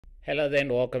Hello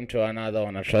then, welcome to another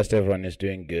one. I trust everyone is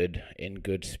doing good, in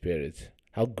good spirits.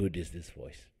 How good is this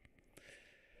voice?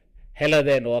 Hello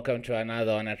then, welcome to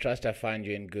another one. I trust I find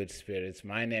you in good spirits.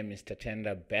 My name is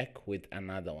Tatenda, back with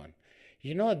another one.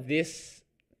 You know, this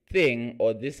thing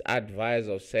or this advice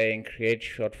of saying create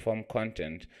short form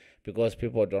content because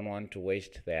people don't want to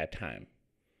waste their time.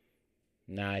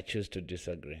 Now I choose to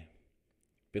disagree.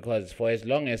 Because for as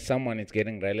long as someone is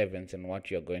getting relevance in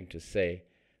what you're going to say,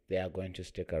 they are going to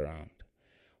stick around.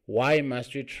 Why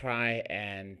must we try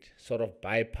and sort of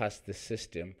bypass the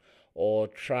system or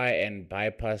try and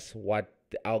bypass what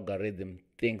the algorithm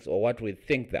thinks or what we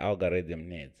think the algorithm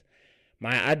needs?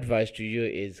 My advice to you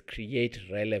is create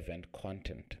relevant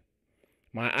content.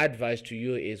 My advice to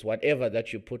you is whatever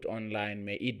that you put online,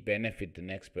 may it benefit the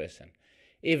next person.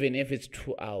 Even if it's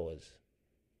 2 hours,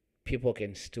 people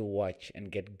can still watch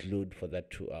and get glued for that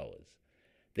 2 hours.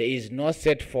 There is no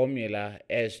set formula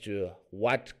as to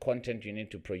what content you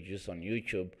need to produce on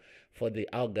YouTube for the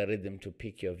algorithm to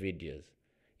pick your videos.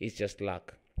 It's just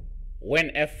luck.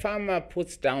 When a farmer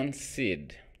puts down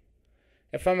seed,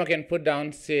 a farmer can put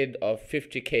down seed of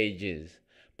 50 kgs,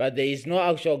 but there is no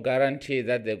actual guarantee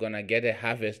that they're going to get a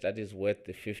harvest that is worth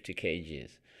the 50 kgs.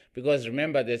 Because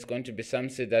remember, there's going to be some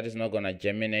seed that is not going to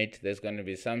germinate. There's going to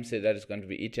be some seed that is going to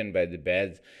be eaten by the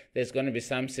birds. There's going to be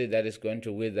some seed that is going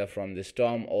to wither from the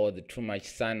storm or the too much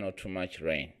sun or too much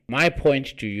rain. My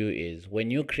point to you is, when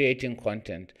you're creating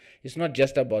content, it's not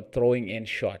just about throwing in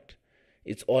short.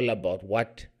 It's all about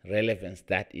what relevance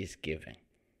that is giving.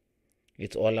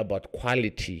 It's all about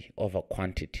quality over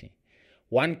quantity.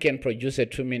 One can produce a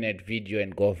 2-minute video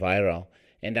and go viral,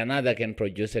 and another can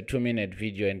produce a 2-minute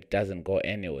video and it doesn't go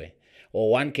anywhere.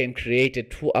 Or one can create a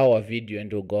 2-hour video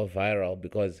and it will go viral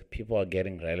because people are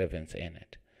getting relevance in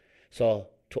it. So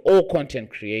to all content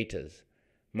creators,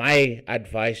 my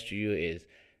advice to you is,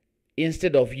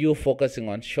 instead of you focusing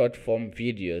on short form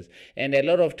videos, and a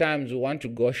lot of times you want to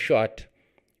go short,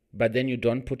 but then you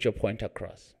don't put your point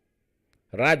across.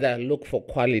 Rather, look for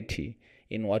quality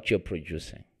in what you're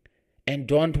producing. And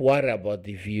don't worry about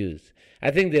the views.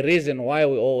 I think the reason why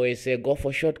we always say go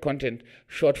for short content,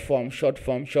 short form,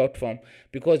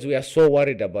 because we are so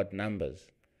worried about numbers.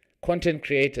 Content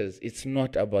creators, it's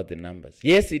not about the numbers.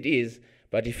 Yes, it is,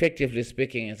 but effectively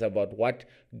speaking, it's about what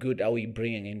good are we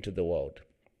bringing into the world.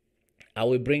 Are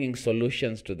we bringing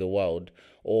solutions to the world,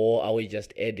 or are we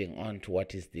just adding on to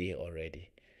what is there already?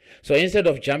 So instead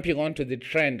of jumping onto the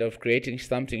trend of creating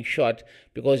something short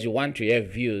because you want to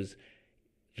have views,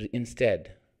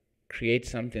 instead, create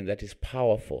something that is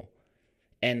powerful.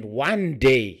 And one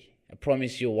day, I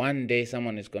promise you, one day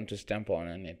someone is going to stamp on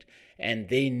it and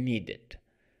they need it.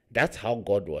 That's how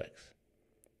God works.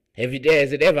 Has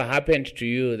it ever happened to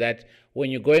you that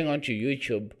when you're going onto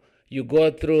YouTube, you go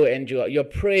through and you're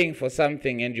praying for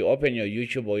something and you open your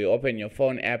YouTube or you open your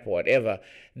phone app or whatever,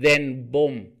 then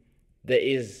boom, there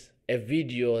is a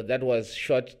video that was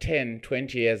shot 10,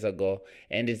 20 years ago,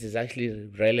 and it is actually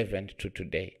relevant to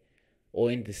today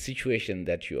or in the situation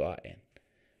that you are in.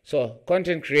 So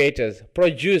content creators,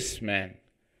 produce, man.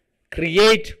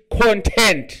 Create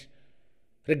content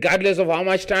regardless of how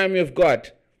much time you've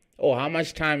got or how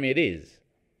much time it is.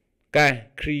 Okay,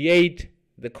 create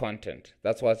the content.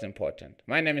 That's what's important.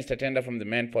 My name is Tatenda from the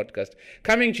Man Podcast,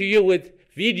 coming to you with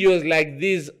videos like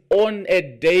these on a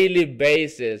daily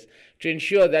basis to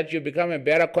ensure that you become a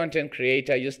better content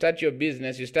creator. You start your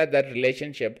business, you start that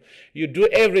relationship, you do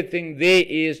everything there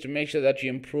is to make sure that you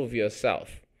improve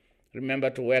yourself. Remember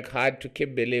to work hard, to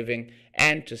keep believing,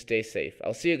 and to stay safe.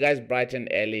 I'll see you guys bright and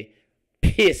early.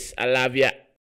 Peace. I love ya.